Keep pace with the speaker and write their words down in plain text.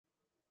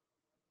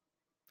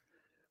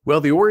Well,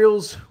 the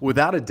Orioles,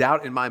 without a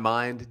doubt in my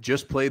mind,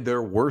 just played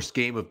their worst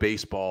game of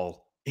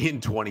baseball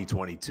in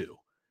 2022.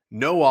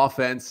 No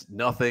offense,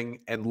 nothing,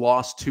 and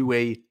lost to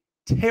a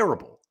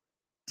terrible,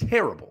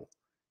 terrible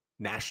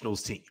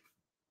Nationals team.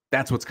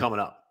 That's what's coming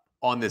up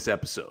on this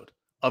episode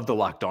of the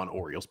Locked On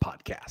Orioles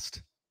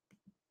podcast.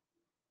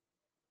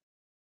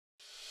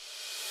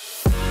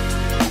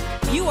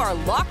 You are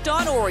Locked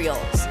On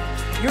Orioles,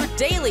 your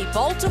daily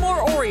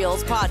Baltimore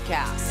Orioles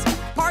podcast.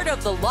 Part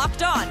of the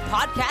Locked On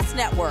Podcast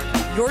Network,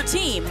 your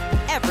team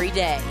every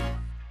day.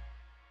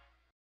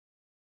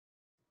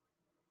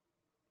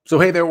 So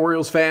hey there,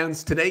 Orioles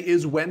fans. Today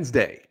is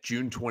Wednesday,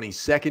 June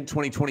 22nd,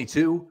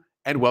 2022,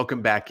 and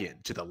welcome back in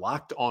to the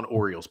Locked On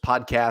Orioles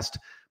podcast,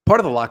 part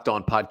of the Locked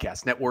On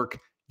Podcast Network,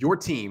 your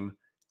team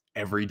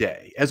every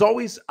day. As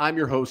always, I'm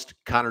your host,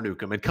 Connor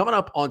Newcomb, and coming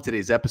up on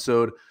today's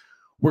episode,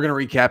 we're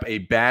going to recap a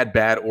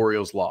bad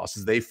Orioles loss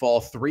as they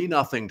fall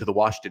 3-0 to the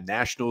Washington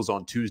Nationals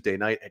on Tuesday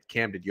night at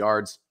Camden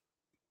Yards.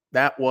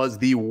 That was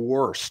the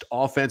worst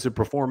offensive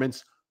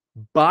performance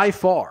by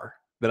far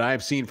that I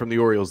have seen from the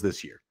Orioles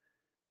this year.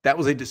 That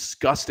was a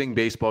disgusting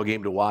baseball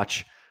game to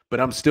watch,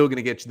 but I'm still going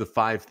to get to the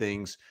 5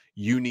 things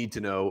you need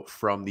to know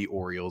from the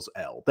Orioles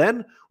L.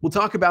 Then we'll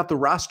talk about the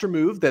roster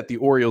move that the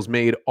Orioles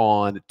made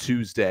on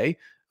Tuesday.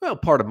 Well,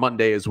 part of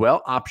Monday as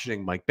well,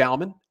 optioning Mike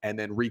Baumann and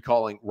then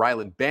recalling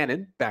Rylan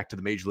Bannon back to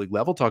the Major League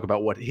level, talk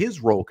about what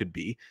his role could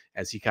be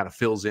as he kind of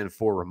fills in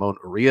for Ramon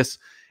Urias.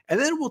 And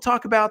then we'll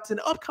talk about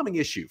an upcoming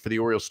issue for the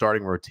Orioles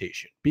starting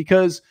rotation,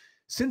 because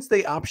since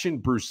they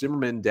optioned Bruce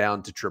Zimmermann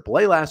down to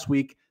AAA last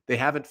week, they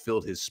haven't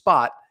filled his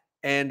spot,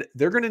 and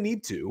they're going to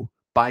need to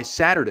by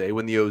Saturday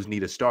when the O's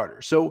need a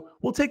starter. So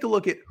we'll take a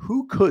look at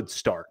who could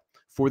start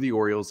for the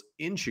Orioles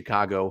in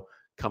Chicago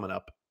coming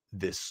up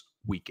this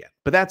weekend.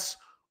 But that's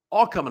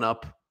all coming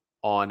up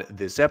on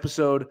this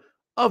episode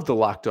of the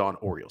Locked On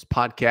Orioles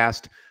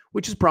podcast,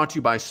 which is brought to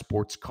you by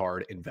Sports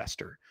Card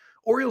Investor.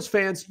 Orioles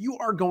fans, you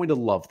are going to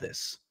love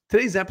this.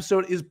 Today's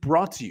episode is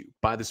brought to you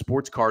by the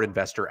Sports Card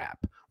Investor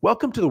app.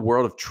 Welcome to the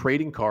world of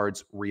trading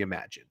cards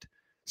reimagined.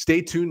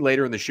 Stay tuned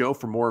later in the show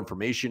for more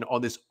information on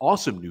this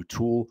awesome new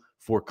tool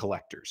for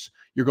collectors.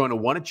 You're going to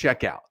want to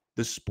check out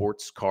the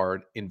Sports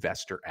Card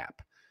Investor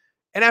app.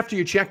 And after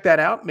you check that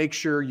out, make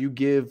sure you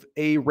give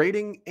a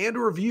rating and a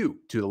review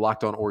to the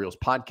Locked On Orioles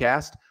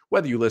podcast,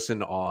 whether you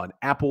listen on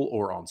Apple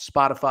or on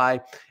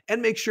Spotify.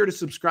 And make sure to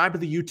subscribe to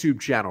the YouTube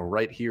channel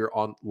right here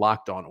on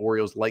Locked On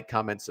Orioles. Like,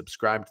 comment,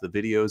 subscribe to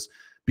the videos,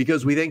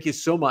 because we thank you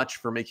so much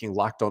for making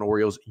Locked On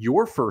Orioles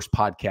your first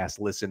podcast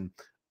listen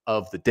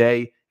of the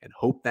day, and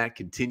hope that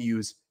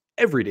continues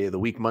every day of the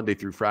week, Monday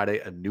through Friday,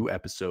 a new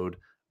episode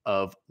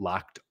of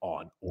Locked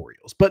On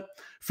Orioles. But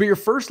for your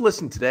first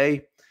listen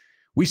today,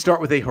 we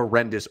start with a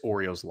horrendous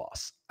Orioles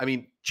loss. I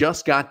mean,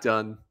 just got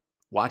done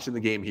watching the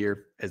game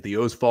here as the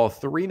O's fall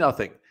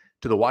 3-0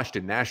 to the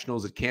Washington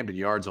Nationals at Camden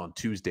Yards on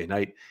Tuesday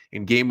night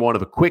in game 1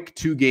 of a quick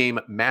 2-game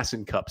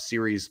Masson Cup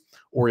series.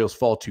 Orioles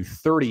fall to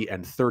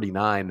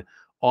 30-39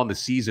 on the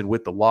season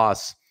with the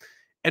loss.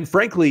 And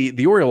frankly,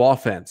 the Oriole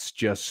offense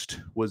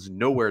just was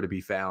nowhere to be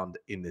found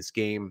in this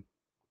game.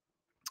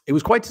 It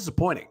was quite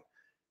disappointing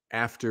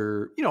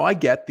after, I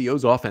get the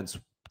O's offense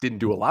didn't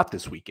do a lot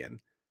this weekend,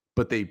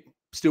 but they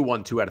still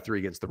won 2 out of 3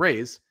 against the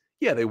Rays.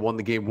 Yeah, they won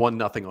the game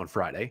 1-0 on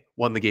Friday,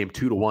 won the game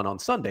 2-1 on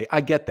Sunday.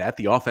 I get that.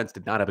 The offense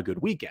did not have a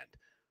good weekend,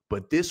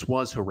 but this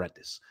was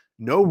horrendous.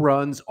 No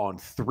runs on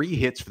 3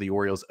 hits for the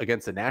Orioles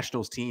against the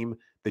Nationals team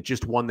that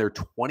just won their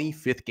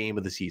 25th game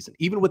of the season.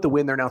 Even with the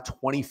win, they're now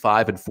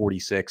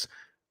 25-46.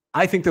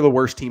 I think they're the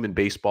worst team in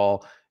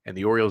baseball, and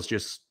the Orioles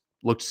just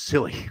looked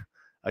silly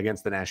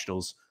against the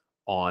Nationals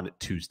on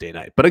Tuesday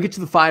night. But I'll get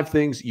to the 5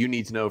 things you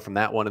need to know from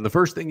that one. And the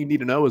first thing you need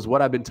to know is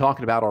what I've been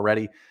talking about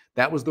already.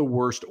 That was the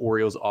worst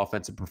Orioles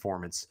offensive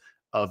performance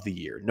of the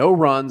year. No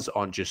runs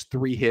on just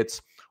 3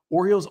 hits.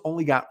 Orioles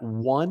only got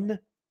 1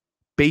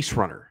 base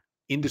runner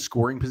into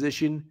scoring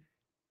position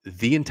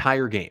the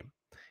entire game.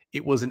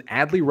 It was an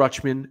Adley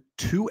Rutschman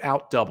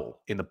 2-out double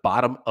in the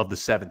bottom of the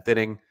 7th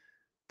inning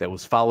that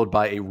was followed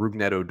by a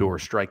Rougned Odor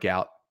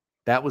strikeout.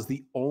 That was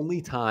the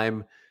only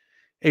time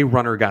a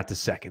runner got to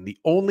second. The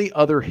only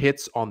other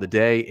hits on the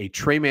day, a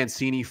Trey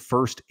Mancini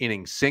first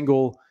inning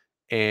single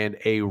and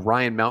a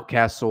Ryan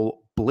Mountcastle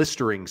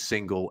blistering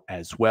single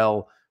as well.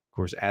 Of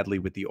course, Adley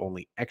with the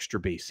only extra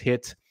base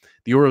hit.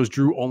 The Orioles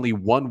drew only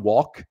 1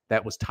 walk.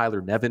 That was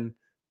Tyler Nevin.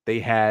 They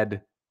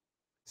had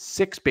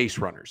 6 base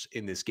runners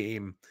in this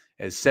game,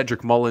 as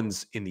Cedric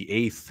Mullins in the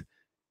 8th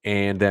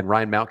and then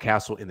Ryan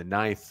Mountcastle in the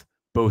 9th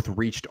both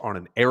reached on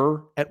an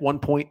error at one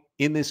point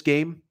in this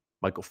game.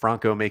 Michael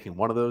Franco making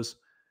one of those.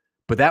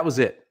 But that was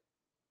it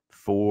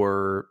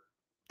for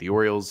the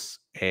Orioles.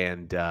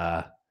 And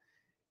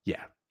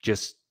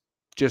just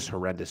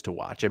horrendous to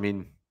watch. I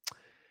mean,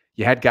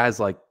 you had guys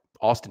like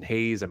Austin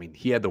Hayes. I mean,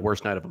 he had the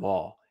worst night of them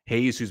all.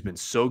 Hayes, who's been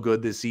so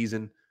good this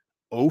season,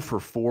 0 for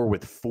 4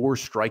 with 4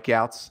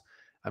 strikeouts.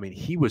 I mean,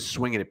 he was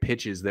swinging at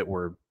pitches that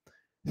were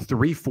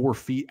 3-4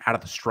 feet out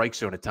of the strike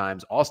zone at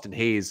times. Austin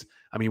Hayes,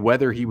 I mean,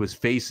 whether he was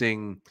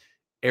facing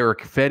Eric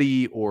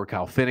Fetty or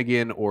Kyle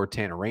Finnegan or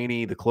Tanner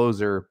Rainey, the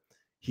closer,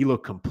 he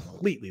looked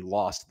completely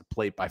lost at the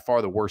plate, by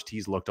far the worst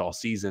he's looked all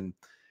season.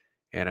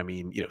 And I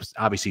mean,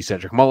 obviously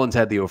Cedric Mullins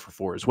had the 0 for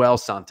 4 as well.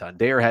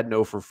 Santander had an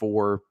 0 for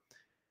 4.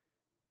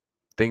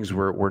 Things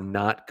were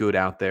not good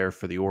out there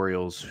for the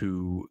Orioles,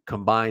 who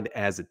combined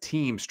as a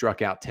team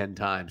struck out 10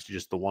 times to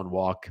just the 1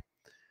 walk.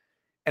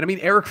 And I mean,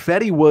 Eric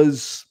Fedde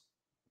was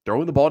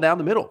throwing the ball down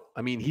the middle.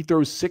 I mean, he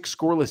throws 6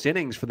 scoreless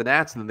innings for the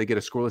Nats, and then they get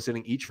a scoreless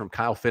inning each from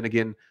Kyle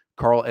Finnegan,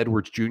 Carl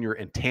Edwards Jr.,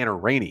 and Tanner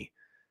Rainey.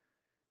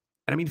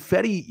 And I mean,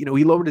 Fedde, he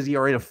lowered his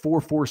ERA to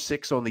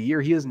 4.46 on the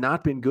year. He has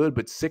not been good,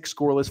 but 6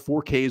 scoreless,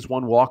 4 Ks,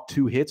 1 walk,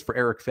 2 hits for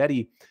Eric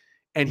Fedde.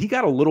 And he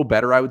got a little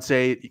better, I would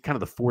say, kind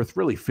of the 4th,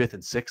 really 5th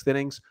and 6th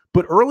innings.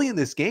 But early in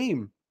this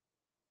game,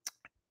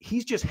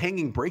 he's just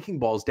hanging breaking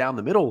balls down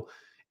the middle,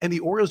 and the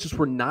Orioles just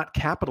were not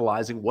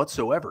capitalizing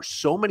whatsoever.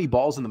 So many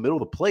balls in the middle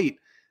of the plate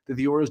that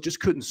the Orioles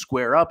just couldn't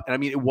square up. And I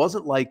mean, it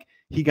wasn't like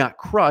he got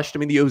crushed. I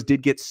mean, the O's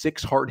did get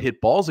 6 hard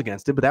hit balls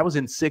against him, but that was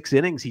in 6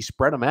 innings. He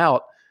spread them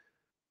out.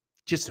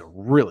 Just a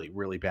really,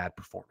 really bad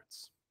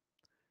performance.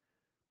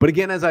 But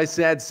again, as I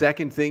said,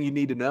 second thing you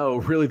need to know,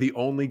 really the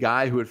only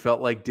guy who it felt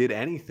like did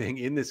anything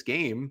in this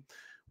game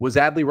was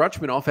Adley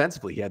Rutschman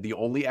offensively. He had the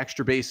only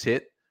extra base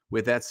hit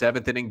with that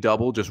 7th inning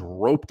double, just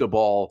roped a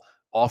ball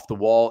off the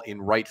wall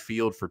in right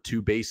field for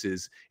 2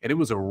 bases. And it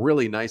was a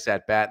really nice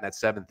at-bat in that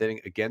 7th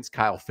inning against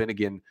Kyle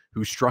Finnegan,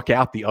 who struck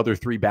out the other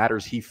 3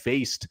 batters he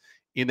faced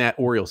in that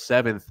Orioles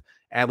 7th.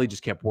 Adley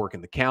just kept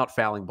working the count,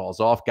 fouling balls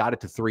off, got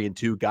it to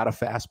 3-2, got a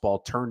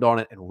fastball, turned on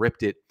it, and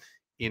ripped it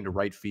into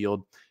right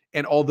field.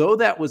 And although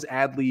that was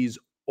Adley's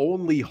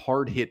only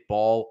hard hit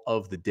ball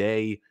of the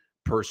day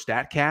per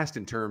StatCast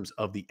in terms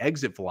of the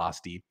exit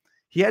velocity,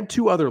 he had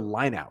 2 other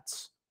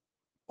lineouts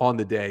on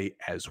the day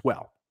as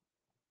well.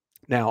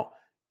 Now,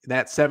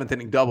 that 7th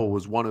inning double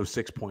was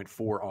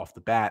 106.4 off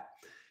the bat.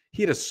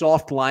 He had a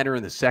soft liner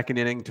in the 2nd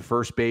inning to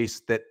first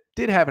base that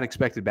did have an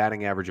expected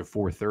batting average of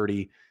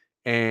 430.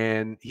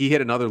 And he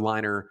hit another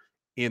liner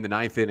in the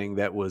 9th inning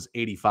that was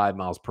 85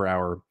 miles per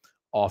hour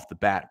off the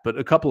bat. But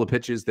a couple of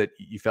pitches that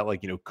you felt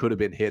like, could have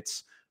been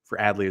hits for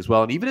Adley as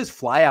well. And even his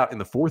flyout in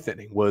the 4th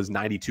inning was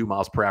 92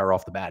 miles per hour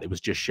off the bat. It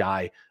was just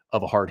shy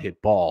of a hard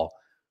hit ball.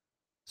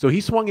 So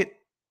he swung it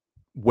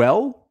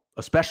well,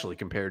 especially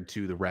compared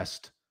to the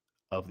rest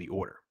of the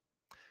order.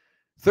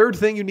 Third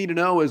thing you need to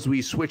know as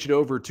we switch it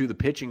over to the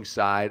pitching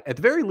side, at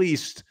the very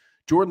least,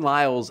 Jordan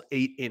Lyles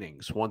 8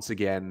 innings once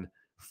again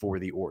for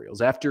the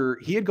Orioles. After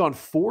he had gone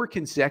 4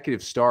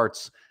 consecutive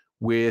starts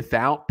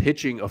without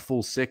pitching a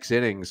full 6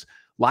 innings,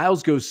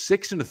 Lyles goes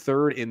 6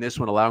 1/3 in this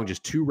one, allowing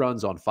just 2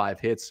 runs on 5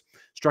 hits,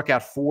 struck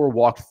out 4,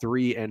 walked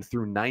 3, and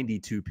threw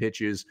 92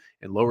 pitches,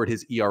 and lowered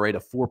his ERA to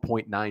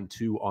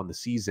 4.92 on the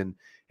season.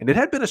 And it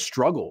had been a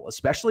struggle,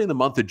 especially in the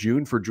month of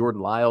June for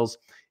Jordan Lyles.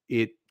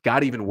 It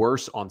got even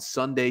worse. On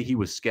Sunday, he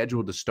was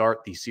scheduled to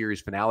start the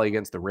series finale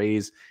against the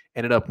Rays,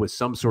 ended up with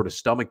some sort of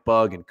stomach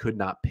bug and could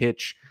not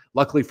pitch.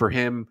 Luckily for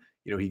him,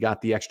 he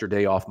got the extra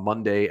day off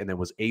Monday and then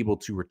was able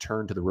to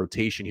return to the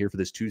rotation here for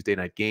this Tuesday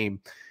night game.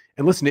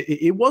 And listen,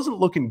 it wasn't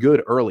looking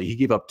good early. He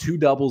gave up 2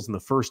 doubles in the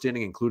 1st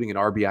inning, including an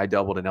RBI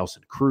double to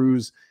Nelson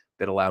Cruz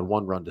that allowed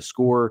 1 run to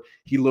score.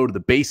 He loaded the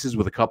bases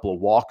with a couple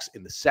of walks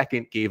in the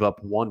 2nd, gave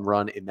up 1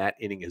 run in that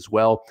inning as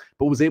well,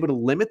 but was able to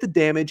limit the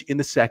damage in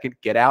the 2nd,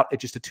 get out at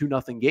just a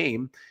 2-0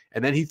 game.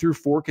 And then he threw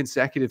 4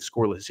 consecutive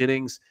scoreless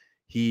innings.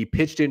 He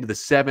pitched into the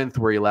 7th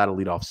where he allowed a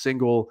leadoff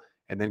single,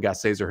 and then got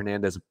Cesar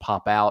Hernandez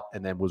pop out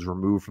and then was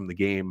removed from the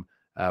game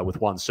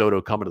with Juan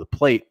Soto coming to the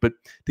plate. But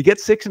to get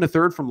 6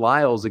 1/3 from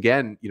Lyles,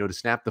 again, to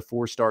snap the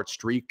 4-start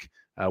streak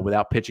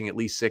without pitching at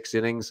least 6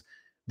 innings,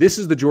 this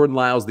is the Jordan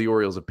Lyles the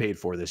Orioles have paid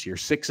for this year.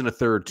 6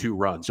 1/3, 2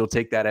 runs. You'll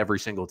take that every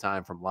single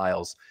time from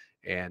Lyles.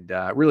 And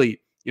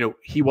really,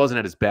 he wasn't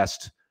at his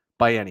best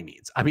by any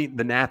means. I mean,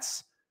 the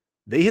Nats,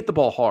 they hit the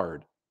ball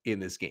hard in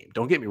this game.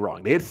 Don't get me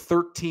wrong. They had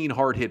 13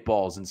 hard hit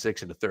balls in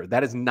 6 1/3.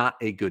 That is not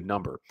a good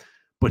number.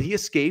 But he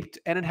escaped,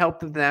 and it helped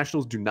that the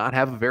Nationals do not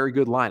have a very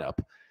good lineup.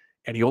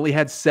 And he only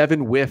had 7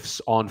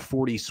 whiffs on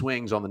 40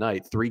 swings on the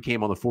night. 3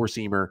 came on the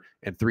 4-seamer,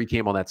 and 3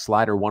 came on that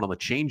slider, 1 on the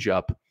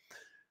changeup.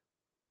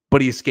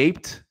 But he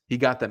escaped. He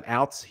got them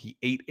outs. He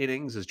 8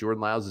 innings, as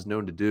Jordan Lyles is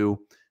known to do.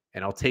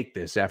 And I'll take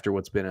this after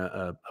what's been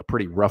a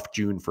pretty rough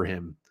June for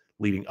him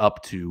leading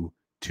up to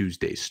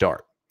Tuesday's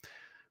start.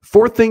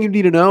 Fourth thing you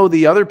need to know,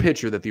 the other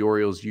pitcher that the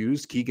Orioles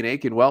used, Keegan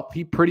Akin, well,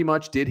 he pretty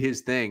much did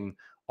his thing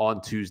on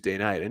Tuesday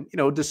night. And,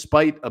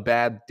 despite a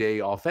bad day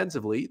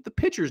offensively, the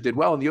pitchers did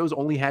well, and the O's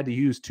only had to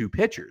use 2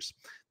 pitchers.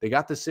 They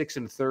got the 6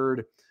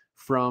 1/3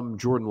 from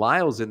Jordan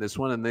Lyles in this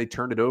one, and they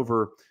turned it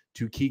over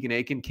to Keegan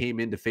Akin, came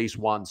in to face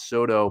Juan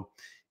Soto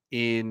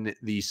in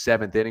the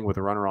 7th inning with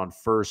a runner on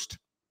first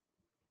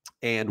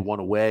and 1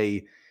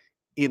 away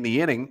in the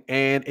inning.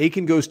 And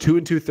Akin goes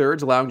 2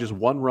 2/3, allowing just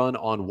 1 run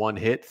on 1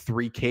 hit,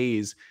 3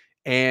 Ks.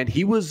 And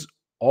he was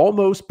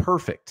almost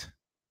perfect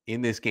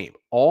in this game.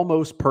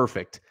 Almost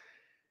perfect.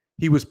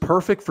 He was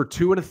perfect for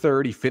 2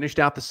 1/3. He finished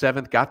out the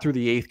 7th, got through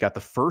the 8th, got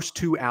the first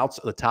 2 outs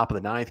at the top of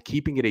the 9th,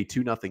 keeping it a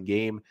 2-0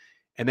 game,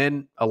 and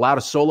then allowed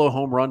a solo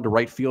home run to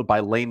right field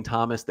by Lane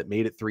Thomas that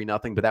made it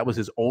 3-0. But that was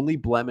his only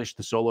blemish,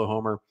 the solo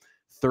homer.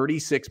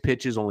 36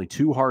 pitches, only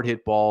 2 hard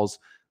hit balls,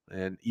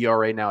 and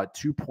ERA now at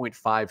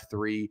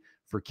 2.53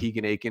 for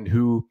Keegan Akin,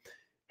 who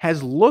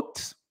has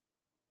looked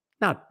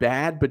not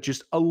bad, but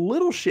just a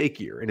little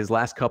shakier in his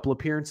last couple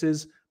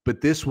appearances.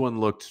 But this one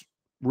looked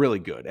really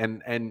good.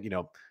 And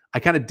I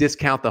kind of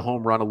discount the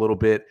home run a little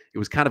bit. It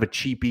was kind of a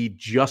cheapie,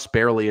 just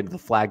barely into the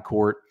flag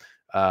court,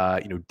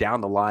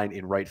 down the line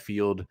in right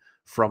field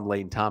from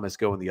Lane Thomas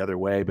going the other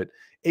way. But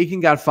Akin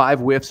got 5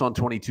 whiffs on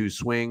 22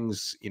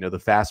 swings. The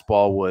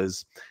fastball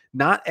was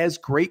not as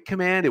great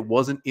command. It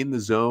wasn't in the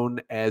zone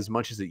as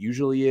much as it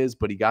usually is,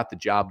 but he got the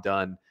job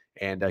done.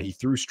 And he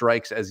threw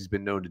strikes as he's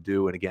been known to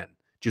do. And again,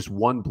 just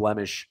one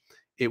blemish.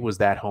 It was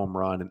that home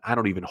run. And I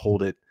don't even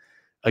hold it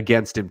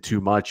against him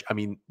too much. I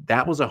mean,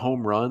 that was a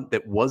home run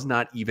that was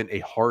not even a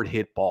hard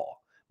hit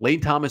ball. Lane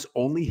Thomas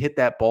only hit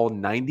that ball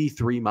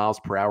 93 miles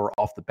per hour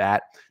off the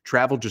bat,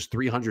 traveled just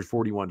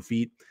 341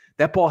 feet.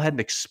 That ball had an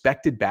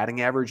expected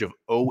batting average of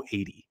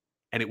 0.80,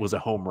 and it was a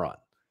home run.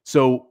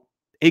 So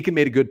Akin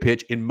made a good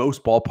pitch. In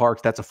most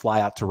ballparks, that's a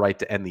fly out to right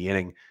to end the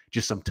inning.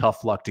 Just some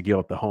tough luck to give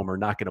up the homer.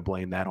 Not going to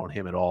blame that on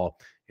him at all.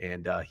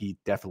 And he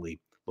definitely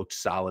looked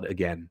solid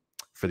again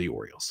for the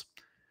Orioles.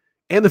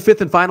 And the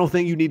fifth and final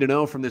thing you need to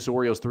know from this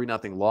Orioles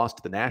 3-0 loss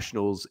to the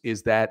Nationals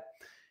is that,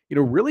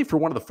 really for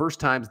one of the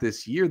first times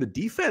this year, the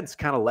defense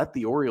kind of let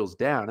the Orioles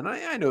down. And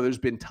I know there's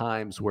been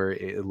times where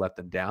it let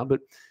them down,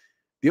 but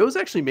the O's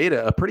actually made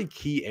a pretty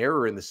key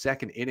error in the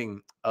second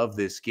inning of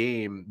this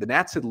game. The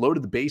Nats had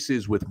loaded the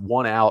bases with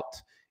 1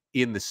 out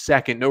in the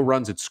second. No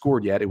runs had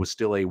scored yet. It was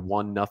still a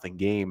 1-0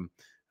 game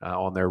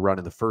on their run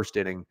in the first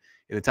inning.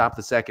 In the top of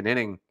the second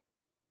inning,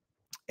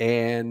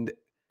 and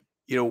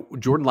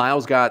Jordan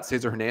Lyles got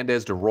Cesar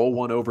Hernandez to roll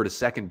one over to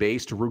second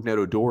base to Rougned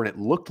Odor, and it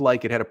looked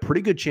like it had a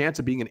pretty good chance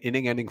of being an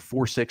inning-ending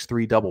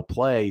 4-6-3 double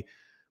play.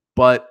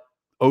 But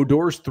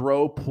Odor's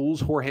throw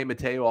pulls Jorge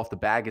Mateo off the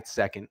bag at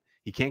second.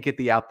 He can't get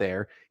the out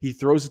there. He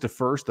throws it to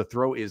first. The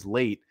throw is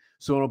late.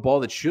 So on a ball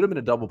that should have been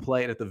a double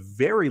play, and at the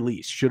very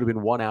least should have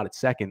been 1 out at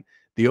second,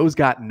 the O's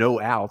got no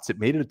outs. It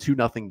made it a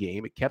 2-0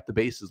 game. It kept the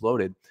bases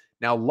loaded.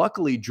 Now,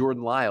 luckily,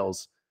 Jordan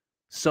Lyles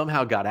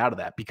somehow got out of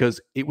that because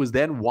it was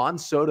then Juan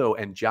Soto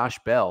and Josh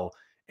Bell,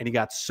 and he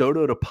got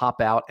Soto to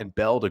pop out and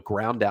Bell to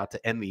ground out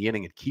to end the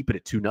inning and keep it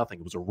at 2-0.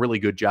 It was a really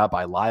good job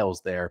by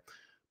Lyles there,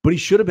 but he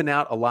should have been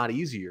out a lot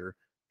easier.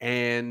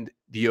 And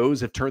the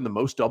O's have turned the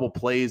most double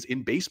plays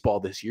in baseball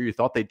this year. You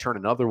thought they'd turn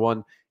another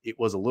one. It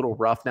was a little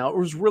rough. Now, it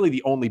was really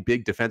the only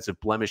big defensive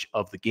blemish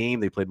of the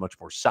game. They played much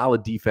more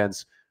solid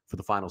defense for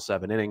the final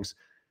 7 innings.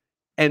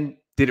 And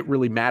did it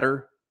really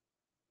matter?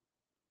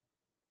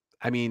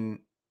 I mean,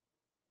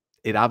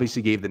 it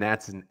obviously gave the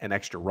Nats an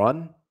extra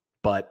run,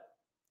 but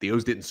the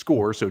O's didn't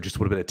score, so it just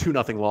would have been a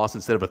 2-0 loss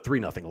instead of a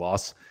 3-0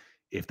 loss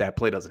if that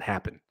play doesn't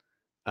happen.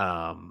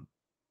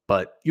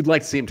 But you'd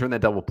like to see him turn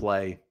that double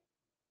play.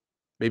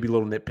 Maybe a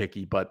little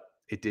nitpicky, but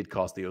it did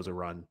cost the O's a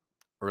run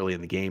early in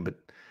the game. But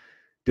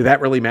did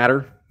that really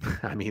matter?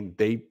 I mean,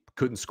 they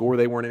couldn't score.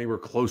 They weren't anywhere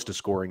close to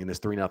scoring in this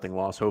 3-0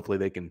 loss. Hopefully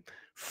they can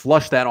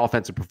flush that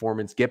offensive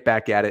performance, get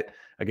back at it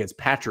against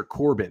Patrick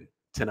Corbin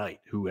tonight,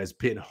 who has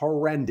been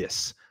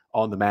horrendous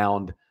on the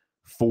mound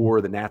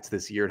for the Nats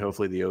this year. And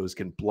hopefully the O's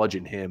can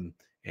bludgeon him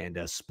and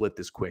split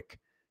this quick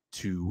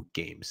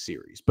 2-game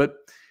series. But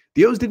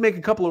the O's did make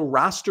a couple of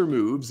roster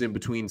moves in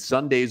between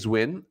Sunday's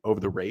win over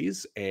the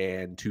Rays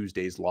and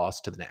Tuesday's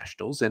loss to the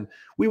Nationals. And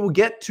we will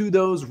get to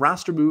those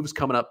roster moves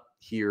coming up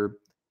here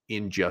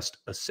in just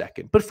a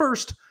second. But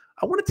first,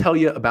 I want to tell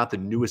you about the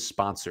newest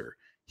sponsor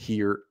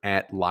here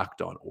at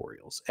Locked On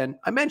Orioles. And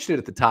I mentioned it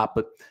at the top,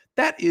 but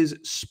that is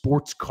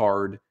Sports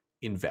Card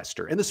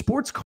Investor. And the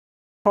Sports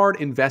Card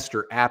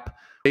Investor app,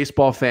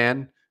 baseball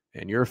fan,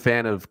 and you're a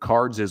fan of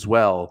cards as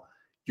well,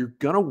 you're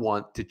going to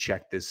want to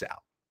check this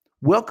out.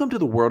 Welcome to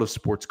the world of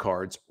sports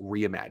cards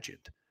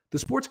reimagined. The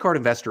Sports Card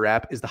Investor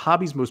app is the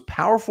hobby's most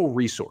powerful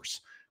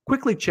resource.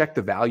 Quickly check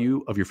the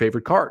value of your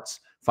favorite cards,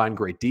 find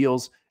great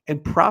deals,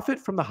 and profit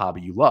from the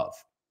hobby you love.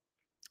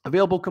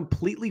 Available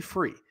completely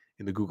free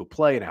in the Google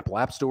Play and Apple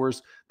App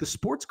Stores, the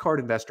Sports Card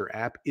Investor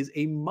app is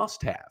a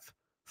must-have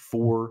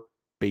for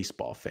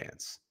baseball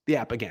fans. The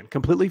app, again,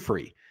 completely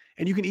free,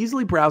 and you can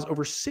easily browse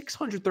over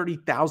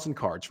 630,000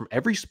 cards from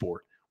every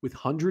sport with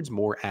hundreds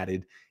more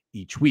added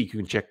each week. You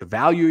can check the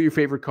value of your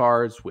favorite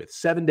cards with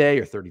 7-day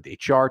or 30-day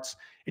charts,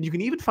 and you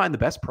can even find the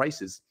best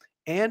prices.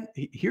 And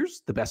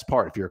here's the best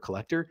part. If you're a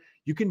collector,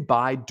 you can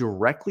buy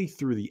directly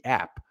through the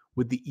app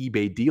with the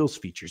eBay deals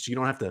feature. So you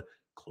don't have to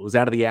close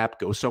out of the app,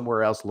 go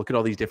somewhere else, look at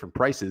all these different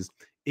prices.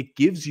 It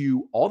gives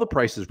you all the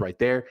prices right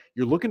there.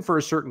 You're looking for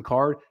a certain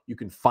card, you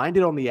can find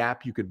it on the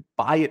app, you can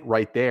buy it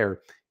right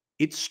there.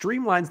 It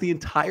streamlines the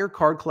entire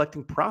card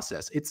collecting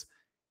process. It's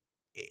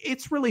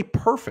really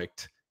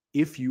perfect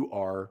if you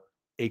are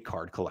a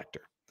card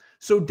collector.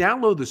 So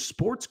download the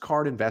Sports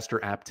Card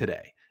Investor app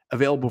today,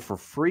 available for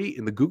free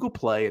in the Google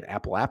Play and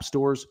Apple App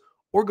Stores,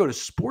 or go to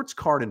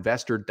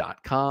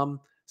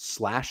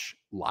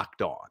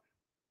sportscardinvestor.com/lockedon.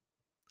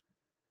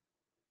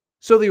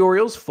 So the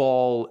Orioles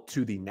fall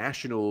to the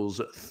Nationals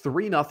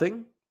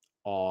 3-0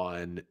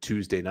 on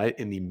Tuesday night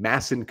in the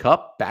Masson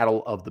Cup,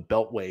 Battle of the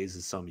Beltways,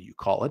 as some of you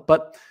call it.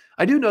 But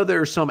I do know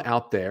there are some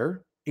out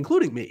there,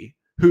 including me,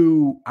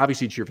 who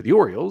obviously cheer for the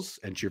Orioles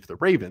and cheer for the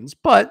Ravens.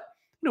 But,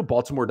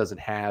 Baltimore doesn't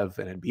have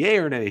an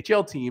NBA or an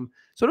NHL team.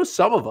 So I know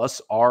some of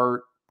us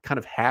are kind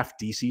of half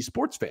DC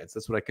sports fans.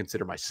 That's what I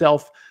consider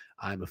myself.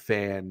 I'm a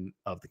fan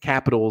of the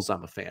Capitals.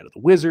 I'm a fan of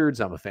the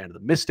Wizards. I'm a fan of the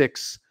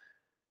Mystics.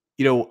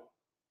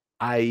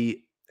 I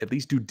at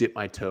least do dip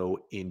my toe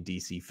in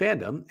DC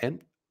fandom.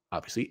 And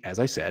obviously, as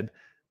I said,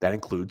 that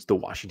includes the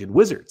Washington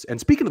Wizards. And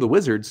speaking of the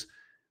Wizards,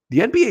 the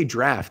NBA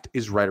draft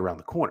is right around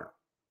the corner.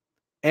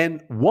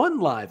 And one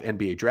live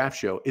NBA draft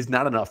show is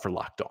not enough for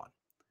Locked On.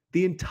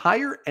 The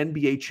entire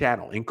NBA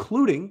channel,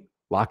 including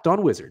Locked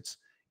On Wizards,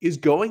 is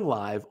going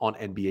live on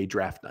NBA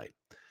draft night.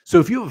 So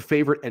if you have a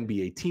favorite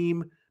NBA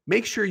team,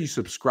 make sure you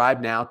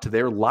subscribe now to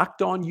their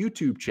Locked On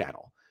YouTube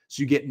channel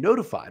so you get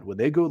notified when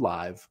they go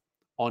live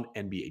on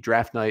NBA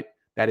draft night.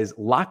 That is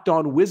Locked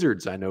On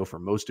Wizards. I know for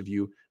most of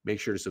you, make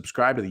sure to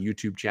subscribe to the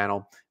YouTube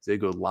channel as they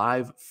go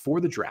live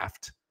for the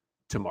draft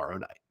tomorrow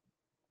night.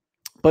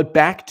 But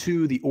back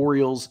to the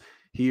Orioles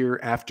here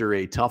after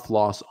a tough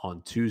loss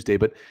on Tuesday.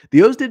 But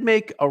the O's did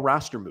make a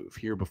roster move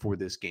here before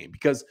this game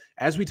because,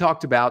 as we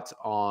talked about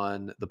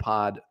on the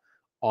pod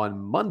on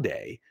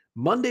Monday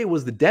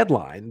was the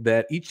deadline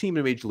that each team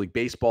in Major League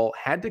Baseball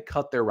had to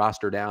cut their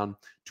roster down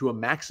to a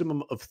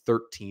maximum of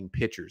 13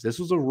 pitchers. This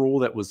was a rule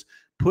that was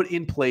put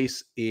in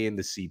place in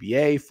the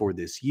CBA for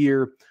this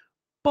year,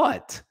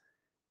 but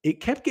it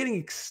kept getting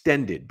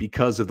extended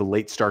because of the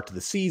late start to the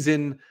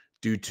season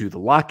due to the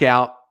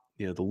lockout.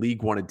 The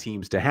league wanted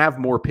teams to have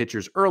more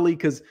pitchers early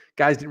because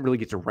guys didn't really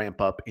get to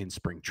ramp up in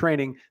spring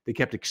training. They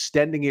kept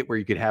extending it where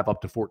you could have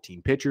up to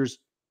 14 pitchers.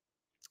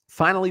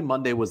 Finally,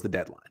 Monday was the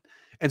deadline.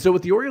 And so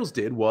what the Orioles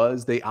did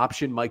was they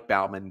optioned Mike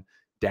Baumann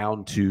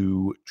down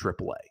to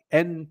AAA.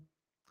 And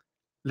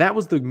that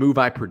was the move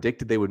I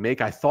predicted they would make.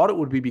 I thought it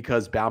would be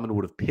because Baumann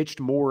would have pitched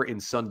more in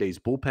Sunday's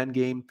bullpen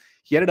game.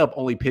 He ended up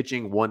only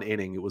pitching one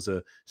inning. It was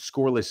a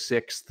scoreless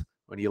sixth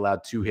when he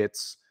allowed 2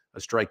 hits, a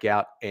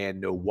strikeout,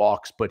 and no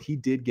walks. But he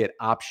did get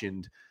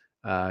optioned.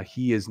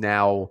 He is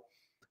now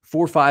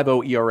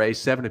 4.50 ERA,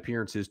 7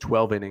 appearances,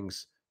 12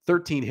 innings,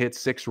 13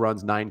 hits, 6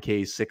 runs, 9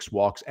 Ks, 6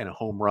 walks, and a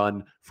home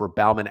run for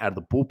Baumann out of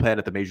the bullpen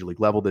at the Major League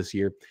level this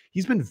year.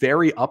 He's been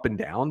very up and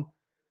down.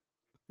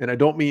 And I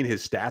don't mean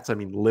his stats. I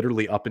mean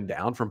literally up and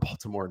down from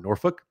Baltimore and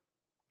Norfolk.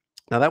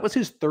 Now, that was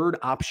his 3rd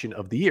option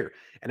of the year.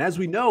 And as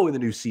we know in the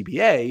new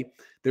CBA,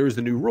 there's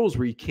the new rules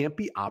where you can't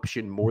be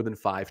optioned more than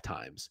 5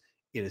 times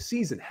in a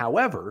season.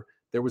 However,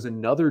 there was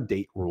another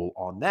date rule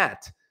on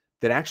that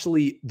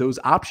actually those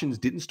options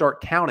didn't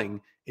start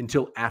counting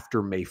until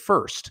after May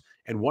 1st.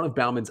 And one of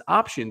Baumann's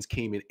options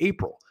came in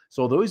April.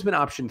 So although he's been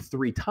optioned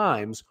 3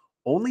 times,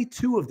 only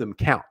 2 of them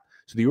count.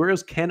 So the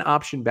Orioles can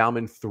option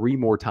Baumann 3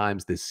 more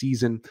times this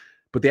season,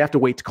 but they have to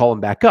wait to call him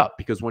back up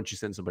because once you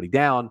send somebody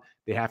down,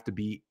 they have to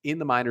be in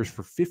the minors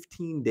for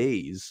 15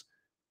 days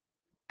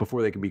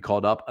before they can be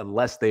called up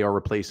unless they are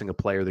replacing a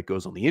player that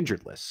goes on the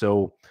injured list.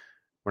 So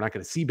we're not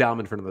going to see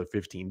Baumann for another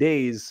 15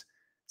 days.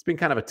 It's been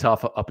kind of a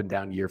tough up and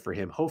down year for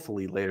him.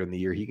 Hopefully later in the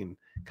year, he can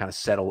kind of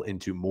settle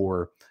into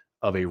more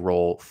of a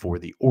role for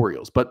the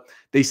Orioles. But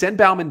they send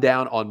Baumann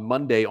down on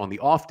Monday on the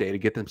off day to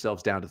get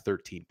themselves down to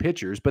 13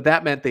 pitchers. But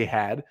that meant they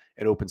had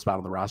an open spot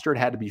on the roster. It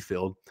had to be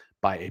filled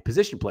by a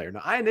position player.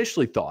 Now, I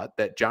initially thought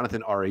that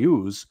Jonathan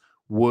Arias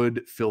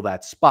would fill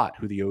that spot,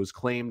 who the O's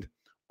claimed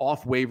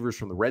off waivers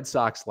from the Red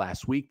Sox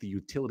last week, the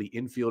utility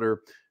infielder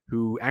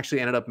who actually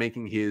ended up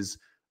making his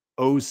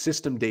O's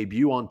system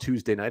debut on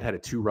Tuesday night, had a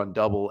 2-run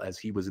double as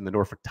he was in the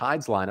Norfolk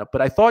Tides lineup.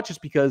 But I thought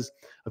just because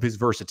of his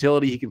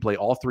versatility, he can play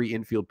all 3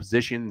 infield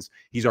positions.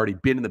 He's already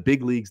been in the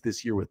big leagues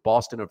this year with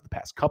Boston over the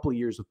past couple of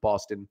years with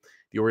Boston.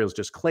 The Orioles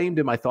just claimed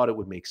him. I thought it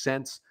would make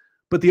sense.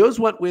 But the O's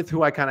went with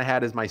who I kind of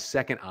had as my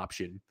second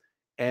option,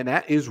 and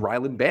that is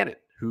Rylan Bannon,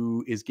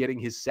 who is getting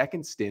his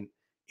 2nd stint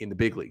in the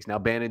big leagues. Now,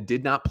 Bannon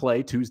did not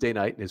play Tuesday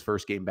night in his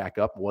first game back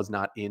up, was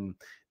not in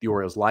the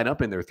Orioles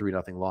lineup in their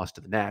 3-0 loss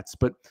to the Nats.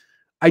 But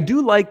I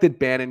do like that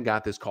Bannon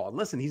got this call. And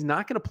listen, he's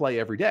not going to play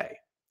every day,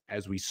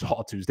 as we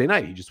saw Tuesday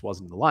night. He just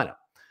wasn't in the lineup.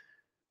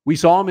 We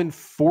saw him in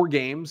 4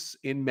 games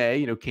in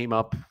May, came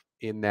up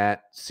in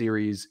that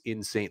series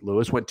in St.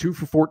 Louis, went 2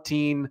 for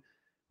 14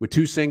 with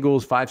 2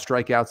 singles, 5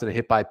 strikeouts, and a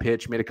hit by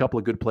pitch, made a couple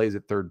of good plays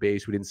at third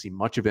base. We didn't see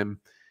much of him.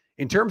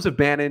 In terms of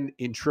Bannon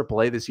in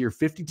AAA this year,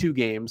 52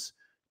 games,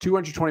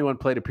 221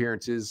 plate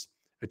appearances,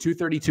 a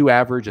 232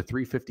 average, a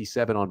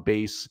 357 on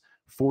base,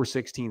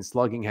 416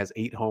 slugging, has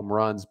 8 home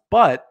runs,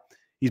 but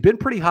he's been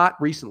pretty hot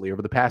recently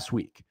over the past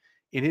week.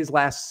 In his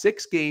last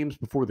 6 games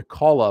before the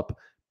call-up,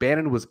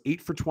 Bannon was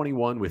 8 for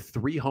 21 with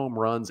 3 home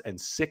runs and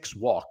 6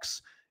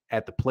 walks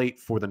at the plate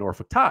for the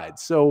Norfolk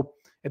Tides. So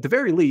at the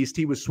very least,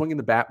 he was swinging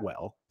the bat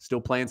well,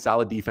 still playing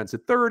solid defense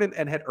at third,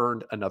 and had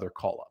earned another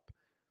call-up.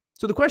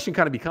 So the question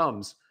kind of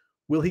becomes,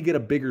 will he get a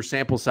bigger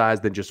sample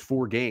size than just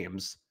 4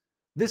 games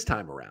this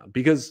time around?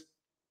 Because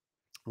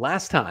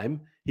last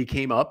time he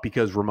came up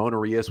because Ramon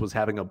Arias was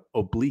having an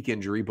oblique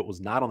injury but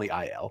was not on the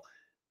IL.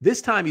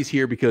 This time he's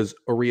here because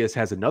Urias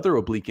has another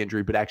oblique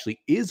injury, but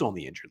actually is on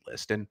the injured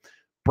list. And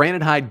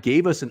Brandon Hyde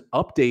gave us an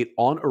update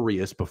on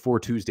Urias before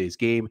Tuesday's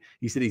game.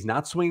 He said he's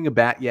not swinging a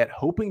bat yet,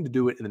 hoping to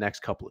do it in the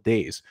next couple of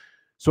days.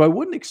 So I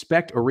wouldn't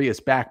expect Urias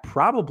back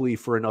probably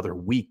for another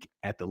week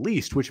at the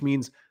least, which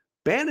means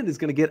Bannon is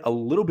going to get a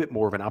little bit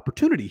more of an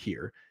opportunity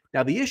here.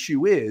 Now, the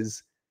issue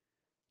is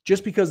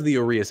just because of the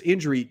Urias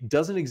injury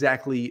doesn't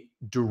exactly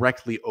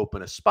directly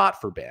open a spot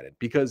for Bannon,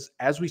 because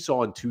as we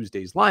saw in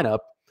Tuesday's lineup,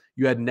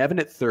 you had Nevin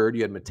at third,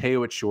 you had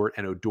Mateo at short,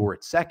 and Odor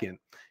at second,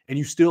 and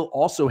you still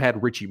also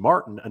had Richie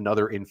Martin,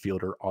 another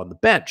infielder, on the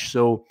bench.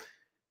 So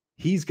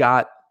he's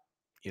got,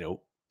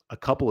 a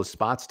couple of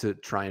spots to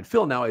try and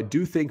fill. Now, I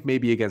do think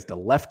maybe against a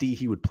lefty,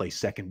 he would play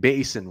second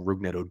base and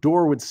Rougned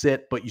Odor would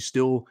sit, but you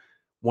still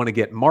want to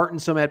get Martin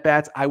some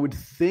at-bats. I would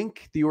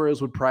think the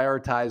Orioles would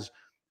prioritize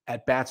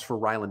at-bats for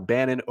Rylan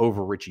Bannon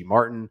over Richie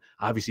Martin.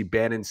 Obviously,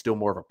 Bannon's still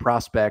more of a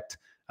prospect.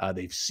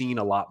 They've seen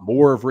a lot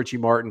more of Richie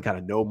Martin, kind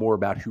of know more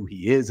about who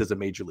he is as a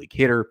major league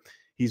hitter.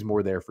 He's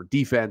more there for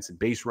defense and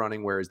base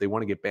running, whereas they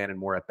want to get Bannon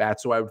more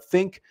at-bats. So I would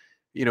think,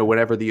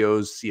 whenever the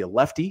O's see a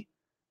lefty,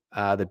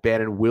 that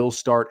Bannon will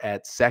start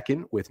at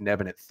second with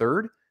Nevin at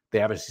third.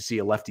 They obviously see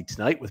a lefty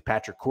tonight with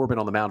Patrick Corbin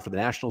on the mound for the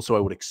Nationals, so I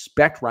would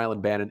expect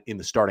Rylan Bannon in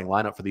the starting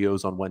lineup for the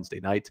O's on Wednesday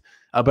night.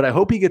 But I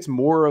hope he gets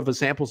more of a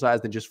sample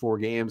size than just 4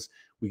 games.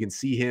 We can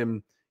see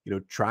him,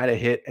 try to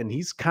hit, and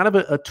he's kind of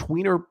a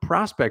tweener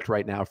prospect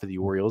right now for the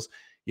Orioles.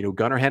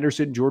 Gunnar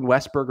Henderson, Jordan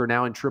Westberg are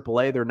now in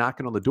AAA. They're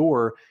knocking on the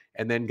door,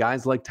 and then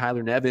guys like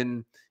Tyler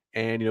Nevin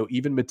and,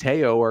 even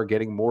Mateo are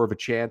getting more of a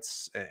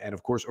chance. And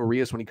of course,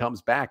 Urias, when he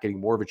comes back, getting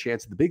more of a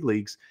chance in the big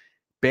leagues.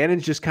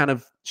 Bannon's just kind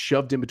of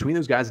shoved in between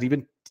those guys. And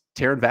even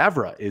Terrin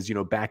Vavra is,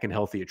 back and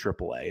healthy at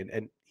AAA.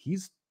 And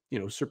he's,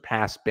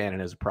 surpassed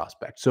Bannon as a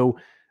prospect. So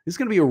this is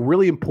going to be a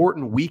really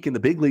important week in the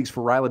big leagues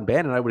for Rylan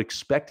Bannon. I would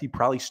expect he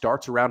probably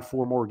starts around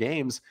 4 more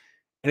games.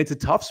 And it's a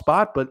tough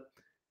spot, but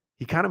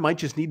he kind of might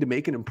just need to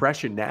make an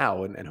impression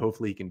now. And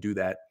hopefully he can do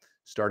that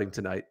starting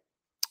tonight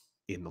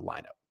in the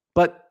lineup.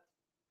 But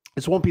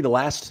this won't be the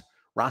last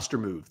roster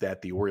move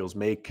that the Orioles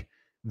make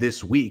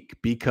this week,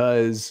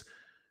 because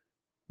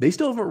they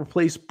still haven't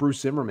replaced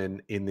Bruce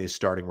Zimmermann in this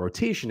starting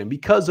rotation. And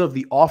because of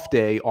the off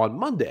day on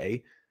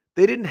Monday,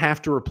 they didn't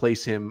have to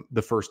replace him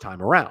the first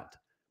time around.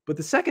 But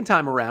the second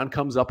time around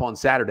comes up on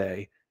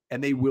Saturday,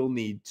 and they will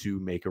need to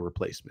make a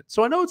replacement.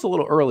 So I know it's a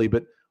little early,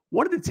 but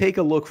wanted to take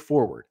a look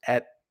forward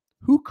at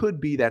who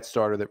could be that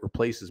starter that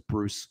replaces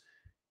Bruce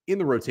in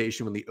the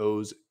rotation when the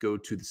O's go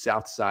to the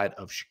south side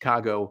of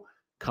Chicago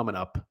coming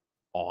up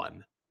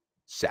on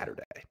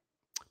Saturday.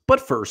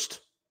 But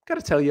first, got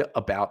to tell you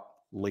about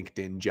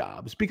LinkedIn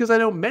Jobs, because I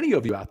know many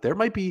of you out there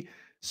might be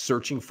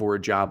searching for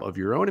a job of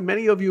your own, and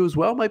many of you as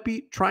well might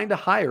be trying to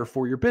hire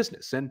for your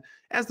business. And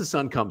as the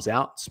sun comes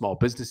out, small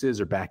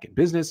businesses are back in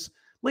business.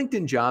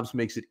 LinkedIn Jobs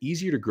makes it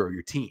easier to grow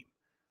your team.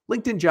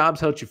 LinkedIn Jobs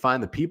helps you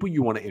find the people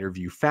you want to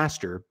interview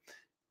faster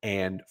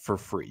and for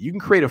free. You can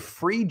create a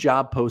free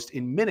job post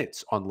in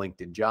minutes on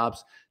LinkedIn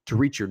Jobs to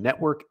reach your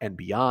network and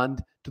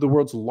beyond to the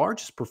world's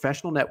largest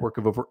professional network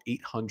of over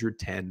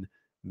 810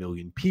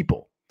 million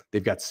people.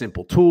 They've got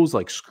simple tools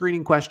like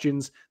screening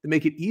questions that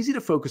make it easy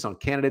to focus on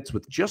candidates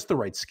with just the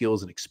right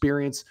skills and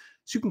experience,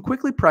 so you can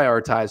quickly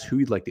prioritize who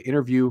you'd like to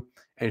interview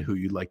and who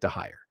you'd like to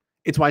hire.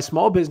 It's why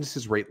small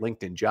businesses rate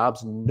LinkedIn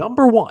Jobs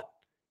 #1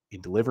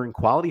 in delivering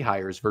quality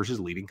hires versus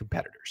leading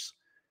competitors.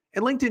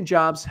 And LinkedIn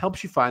Jobs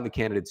helps you find the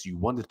candidates you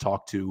want to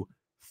talk to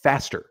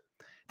faster.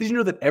 Did you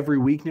know that every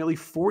week, nearly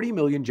 40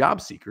 million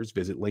job seekers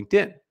visit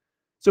LinkedIn?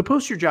 So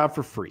post your job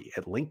for free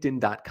at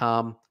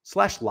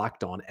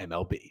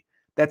linkedin.com/lockedonmlb.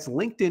 That's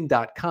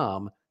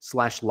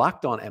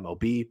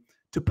linkedin.com/lockedonmlb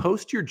to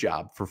post your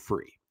job for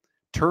free.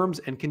 Terms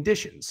and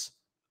conditions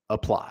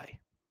apply.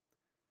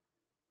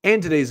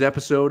 And today's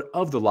episode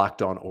of the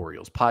Locked On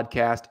Orioles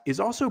podcast is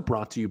also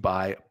brought to you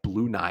by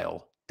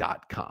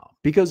BlueNile.com.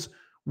 Because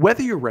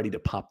whether you're ready to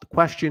pop the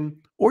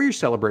question or you're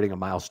celebrating a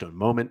milestone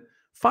moment,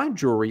 find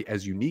jewelry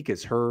as unique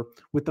as her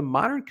with the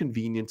modern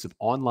convenience of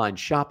online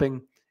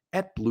shopping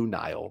at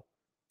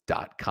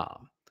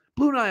BlueNile.com.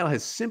 Blue Nile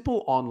has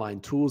simple online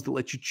tools that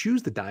let you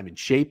choose the diamond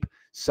shape,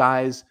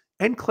 size,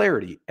 and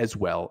clarity, as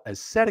well as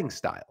setting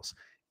styles.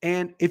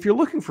 And if you're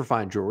looking for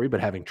fine jewelry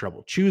but having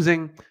trouble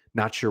choosing,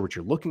 not sure what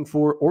you're looking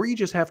for, or you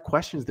just have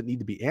questions that need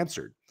to be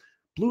answered,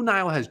 Blue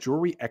Nile has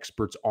jewelry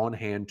experts on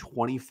hand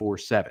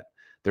 24/7.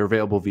 They're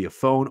available via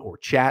phone or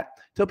chat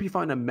to help you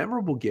find a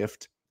memorable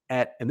gift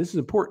at, and this is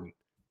important,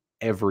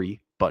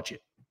 every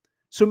budget.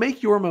 So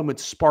make your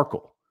moments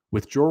sparkle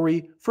with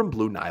jewelry from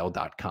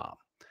BlueNile.com.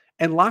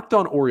 And Locked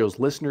On Orioles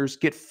listeners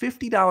get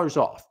 $50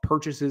 off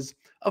purchases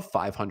of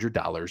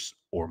 $500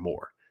 or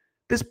more.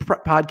 This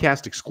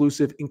podcast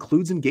exclusive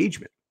includes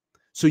engagement.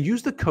 So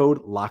use the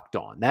code Locked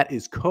On. That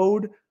is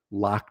code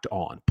Locked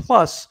On.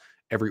 Plus,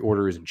 every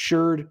order is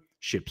insured,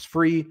 ships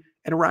free,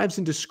 and arrives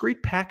in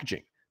discreet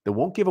packaging that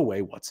won't give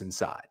away what's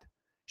inside.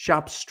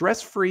 Shop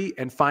stress-free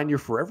and find your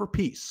forever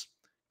peace.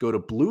 Go to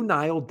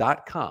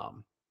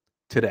BlueNile.com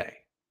today.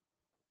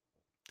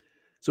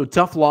 So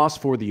tough loss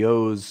for the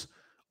O's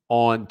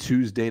On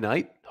Tuesday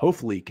night,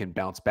 hopefully can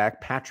bounce back.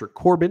 Patrick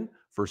Corbin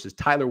versus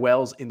Tyler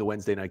Wells in the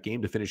Wednesday night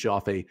game to finish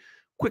off a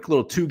quick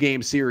little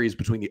 2-game series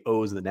between the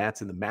O's and the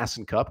Nats in the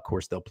Masson Cup. Of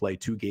course, they'll play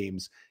 2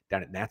 games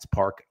down at Nats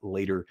Park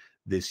later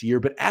this year.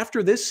 But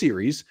after this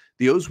series,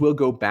 the O's will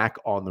go back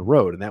on the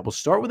road, and that will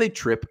start with a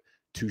trip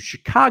to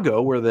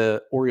Chicago, where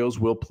the Orioles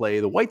will play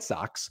the White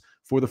Sox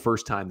for the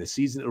first time this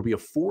season. It'll be a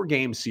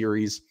 4-game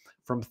series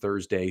from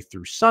Thursday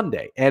through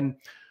Sunday. And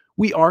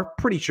we are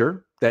pretty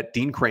sure that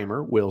Dean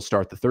Kramer will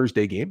start the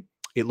Thursday game.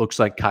 It looks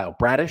like Kyle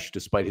Bradish,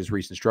 despite his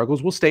recent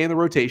struggles, will stay in the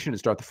rotation and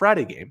start the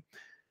Friday game.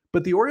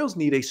 But the Orioles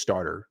need a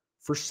starter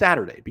for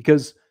Saturday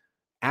because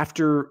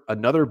after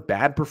another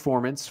bad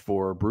performance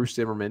for Bruce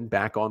Zimmermann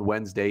back on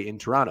Wednesday in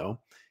Toronto,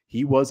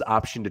 he was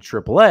optioned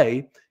to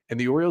AAA, and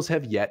the Orioles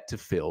have yet to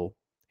fill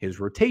his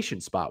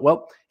rotation spot.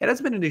 Well, it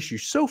hasn't been an issue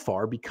so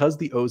far because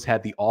the O's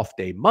had the off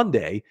day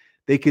Monday.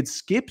 They could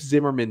skip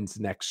Zimmermann's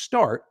next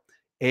start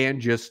and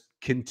just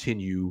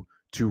continue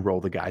to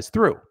roll the guys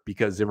through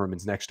because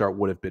Zimmerman's next start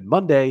would have been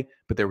Monday,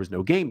 but there was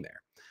no game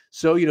there.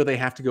 So, they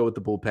have to go with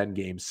the bullpen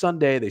game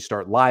Sunday. They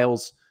start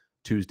Lyles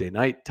Tuesday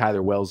night.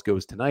 Tyler Wells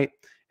goes tonight.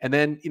 And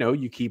then,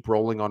 you keep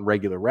rolling on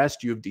regular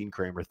rest. You have Dean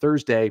Kramer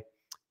Thursday,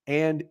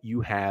 and you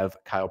have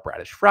Kyle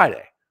Bradish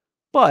Friday.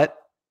 But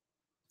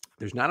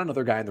there's not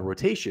another guy in the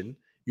rotation.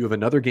 You have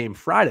another game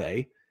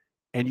Friday,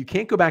 and you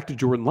can't go back to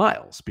Jordan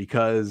Lyles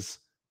because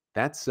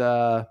that's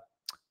not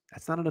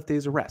enough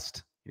days of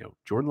rest.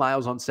 Jordan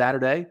Lyles on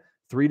Saturday,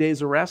 3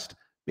 days of rest,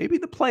 maybe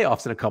the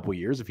playoffs in a couple of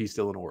years if he's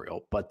still an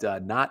Oriole, but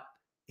not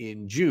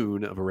in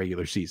June of a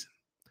regular season.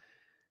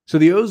 So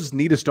the O's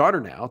need a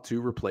starter now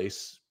to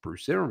replace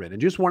Bruce Zimmermann,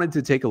 and just wanted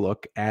to take a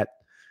look at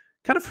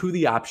kind of who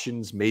the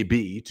options may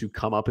be to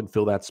come up and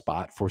fill that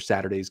spot for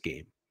Saturday's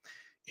game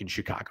in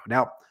Chicago.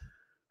 Now,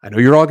 I know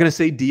you're all going to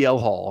say DL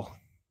Hall.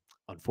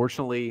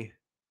 Unfortunately,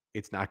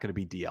 it's not going to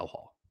be DL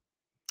Hall.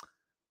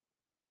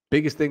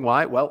 Biggest thing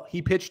why? Well,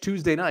 he pitched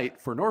Tuesday night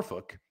for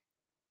Norfolk.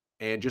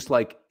 And just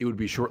like it would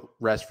be short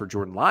rest for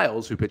Jordan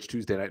Lyles, who pitched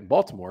Tuesday night in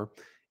Baltimore,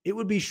 it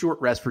would be short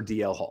rest for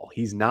DL Hall.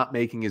 He's not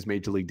making his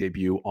major league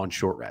debut on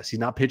short rest. He's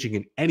not pitching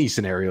in any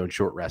scenario in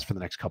short rest for the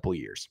next couple of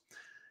years.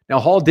 Now,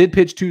 Hall did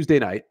pitch Tuesday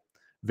night.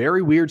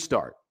 Very weird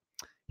start.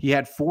 He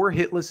had 4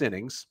 hitless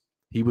innings.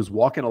 He was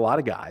walking a lot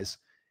of guys.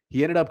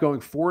 He ended up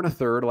going 4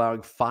 1/3,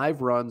 allowing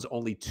 5 runs,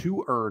 only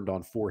 2 earned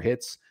on 4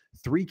 hits,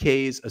 3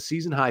 Ks, a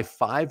season-high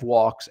 5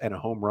 walks, and a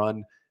home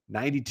run,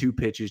 92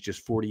 pitches,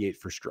 just 48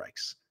 for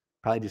strikes.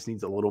 Probably just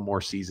needs a little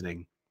more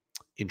seasoning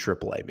in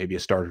AAA, maybe a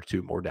start or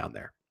 2 more down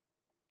there.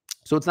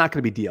 So it's not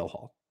going to be DL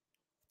Hall.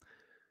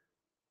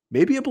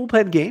 Maybe a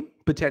bullpen game,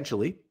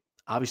 potentially.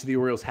 Obviously, the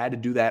Orioles had to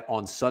do that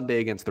on Sunday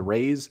against the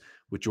Rays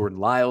with Jordan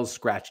Lyles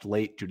scratched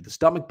late due to the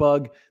stomach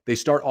bug. They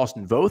start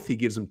Austin Voth. He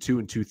gives them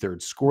 2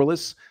 2/3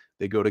 scoreless.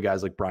 They go to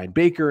guys like Brian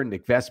Baker and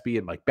Nick Vespi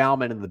and Mike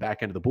Baumann in the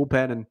back end of the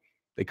bullpen, and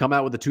they come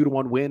out with a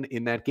 2-1 win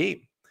in that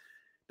game.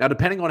 Now,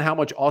 depending on how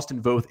much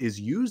Austin Voth is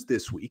used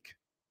this week,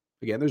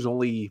 again, there's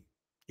only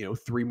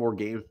 3 more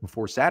games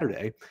before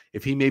Saturday.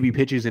 If he maybe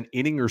pitches an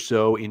inning or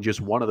so in just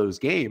one of those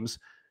games,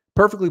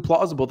 perfectly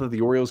plausible that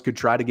the Orioles could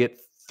try to get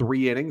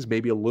 3 innings,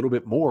 maybe a little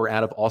bit more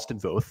out of Austin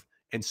Voth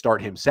and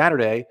start him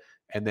Saturday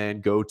and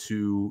then go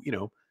to,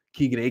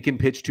 Keegan Akin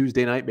pitch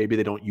Tuesday night. Maybe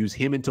they don't use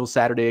him until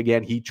Saturday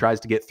again. He tries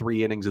to get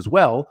 3 innings as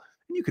well.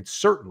 And you could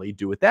certainly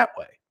do it that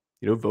way.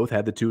 Voth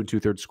had the 2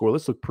 2/3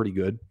 scoreless, looked pretty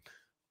good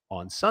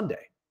on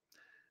Sunday.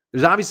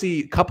 There's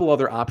obviously a couple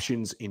other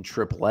options in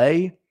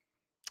AAA.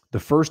 The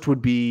first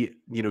would be,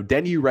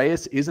 Denny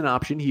Reyes is an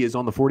option. He is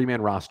on the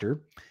 40-man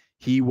roster.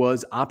 He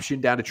was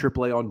optioned down to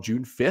AAA on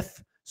June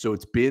 5th. So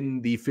it's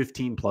been the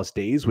 15-plus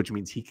days, which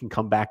means he can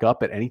come back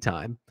up at any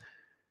time.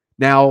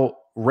 Now,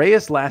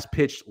 Reyes last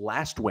pitched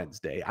last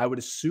Wednesday. I would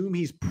assume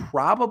he's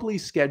probably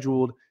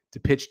scheduled to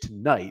pitch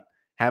tonight.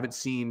 Haven't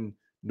seen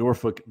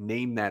Norfolk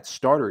name that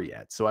starter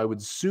yet. So I would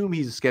assume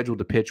he's scheduled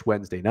to pitch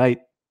Wednesday night.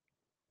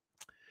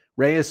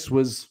 Reyes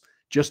was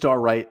just all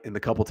right in the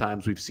couple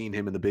times we've seen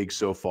him in the bigs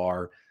so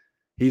far.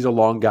 He's a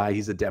long guy.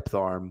 He's a depth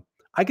arm.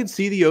 I could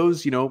see the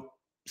O's,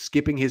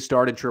 skipping his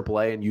start in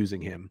AAA and using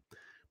him.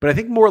 But I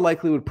think more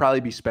likely would probably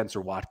be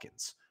Spencer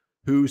Watkins,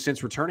 who,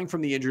 since returning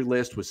from the injured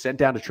list, was sent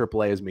down to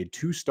AAA, has made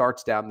 2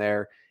 starts down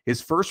there. His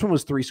first one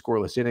was 3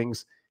 scoreless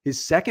innings.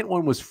 His second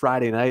one was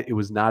Friday night. It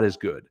was not as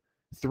good.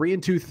 3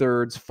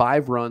 2/3,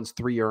 5 runs,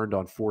 3 earned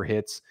on 4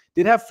 hits.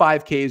 Did have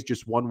 5 Ks,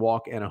 just 1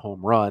 walk and a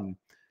home run.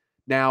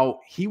 Now,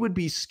 he would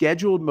be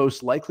scheduled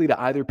most likely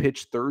to either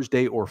pitch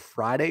Thursday or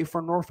Friday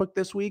for Norfolk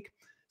this week.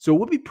 So it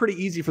would be pretty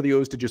easy for the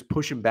O's to just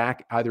push him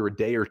back either a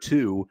day or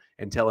 2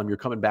 and tell him you're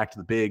coming back to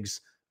the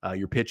bigs.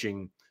 You're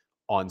pitching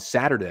on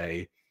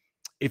Saturday.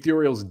 If the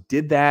Orioles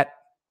did that,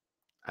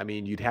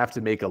 you'd have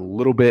to make a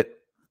little bit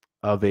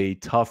of a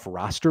tough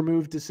roster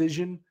move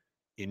decision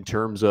in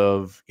terms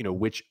of,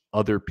 which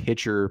other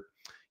pitcher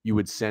you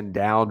would send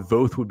down.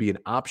 Voth would be an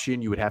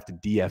option. You would have to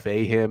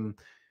DFA him.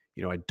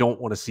 I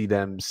don't want to see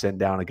them send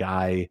down a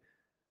guy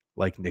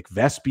like Nick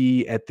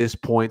Vespi at this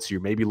point. So you're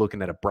maybe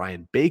looking at a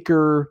Brian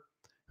Baker,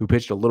 who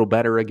pitched a little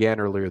better again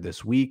earlier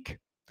this week.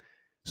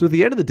 So at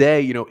the end of the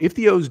day, if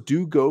the O's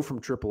do go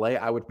from AAA,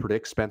 I would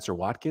predict Spencer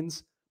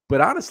Watkins.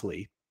 But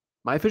honestly,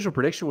 my official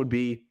prediction would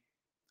be,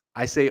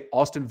 I say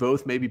Austin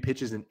Voth maybe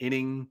pitches an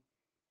inning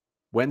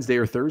Wednesday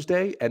or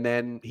Thursday, and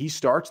then he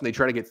starts and they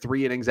try to get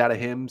 3 innings out of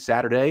him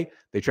Saturday.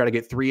 They try to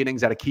get 3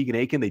 innings out of Keegan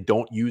Akin. They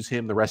don't use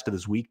him the rest of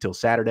this week till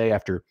Saturday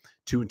after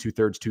 2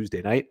 2/3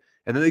 Tuesday night.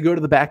 And then they go to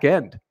the back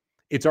end.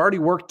 It's already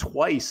worked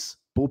twice,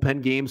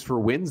 bullpen games for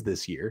wins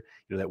this year.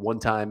 That one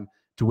time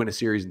to win a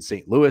series in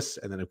St. Louis,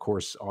 and then, of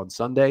course, on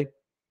Sunday.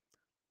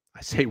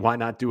 I say, why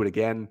not do it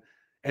again?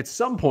 At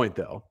some point,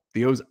 though,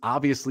 the O's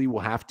obviously will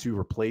have to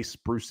replace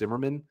Bruce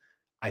Zimmermann.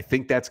 I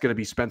think that's going to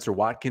be Spencer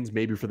Watkins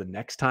maybe for the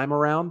next time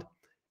around.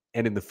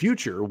 And in the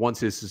future, once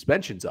his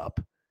suspension's up,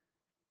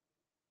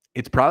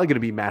 it's probably going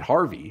to be Matt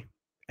Harvey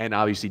and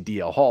obviously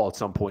DL Hall at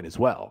some point as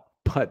well.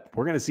 But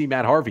we're going to see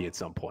Matt Harvey at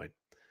some point.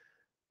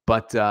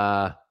 But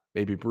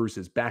maybe Bruce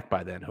is back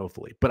by then,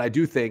 hopefully. But I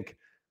do think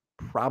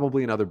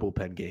probably another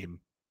bullpen game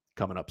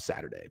coming up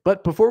Saturday.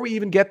 But before we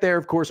even get there,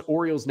 of course,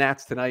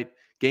 Orioles-Nats tonight,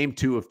 game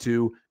 2 of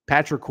 2.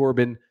 Patrick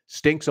Corbin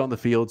stinks on the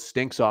field,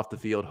 stinks off the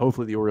field.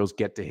 Hopefully the Orioles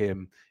get to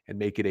him and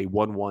make it a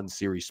 1-1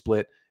 series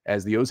split,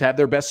 as the O's have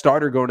their best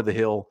starter going to the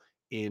hill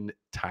in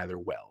Tyler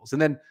Wells.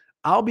 And then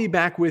I'll be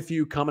back with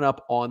you coming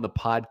up on the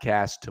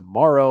podcast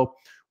tomorrow.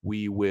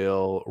 We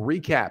will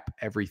recap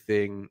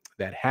everything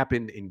that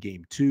happened in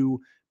game 2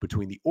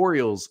 between the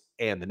Orioles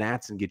and the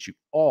Nats and get you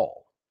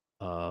all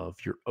of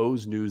your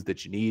O's news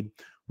that you need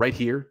right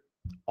here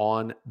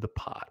on the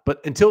pod.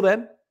 But until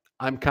then,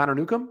 I'm Connor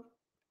Newcomb,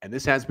 and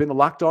this has been the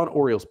Locked On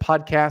Orioles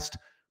podcast,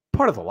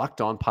 part of the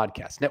Locked On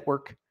Podcast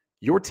Network,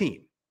 your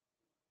team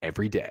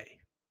every day.